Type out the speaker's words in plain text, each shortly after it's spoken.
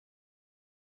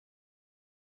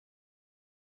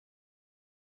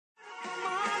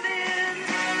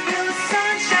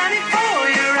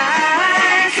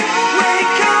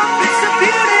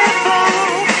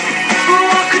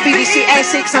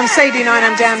6, I'm Sadie 9,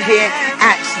 I'm down here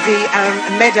at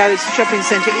the Meadows Shopping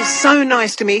Centre. It's so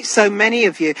nice to meet so many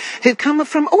of you who've come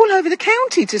from all over the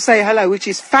county to say hello, which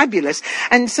is fabulous.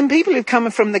 And some people who've come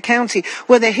from the county,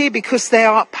 well, they're here because they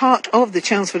are part of the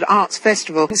Chelmsford Arts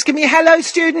Festival. Let's give me a hello,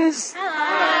 students.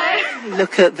 Hello.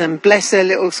 Look at them, bless their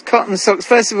little cotton socks.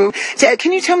 First of all,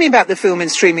 can you tell me about the film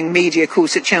and streaming media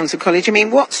course at Chelmsford College? I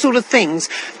mean, what sort of things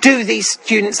do these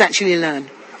students actually learn?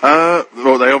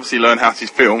 Well, they obviously learn how to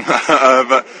film,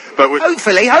 but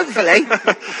hopefully.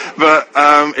 But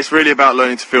it's really about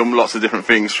learning to film lots of different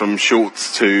things, from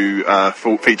shorts to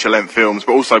full feature-length films,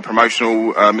 but also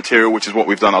promotional material, which is what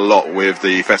we've done a lot with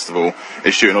the festival,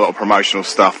 is shooting a lot of promotional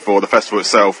stuff for the festival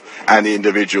itself and the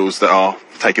individuals that are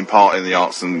taking part in the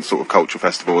arts and sort of cultural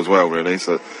festival as well, really.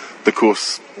 So the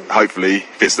course hopefully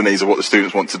fits the needs of what the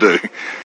students want to do.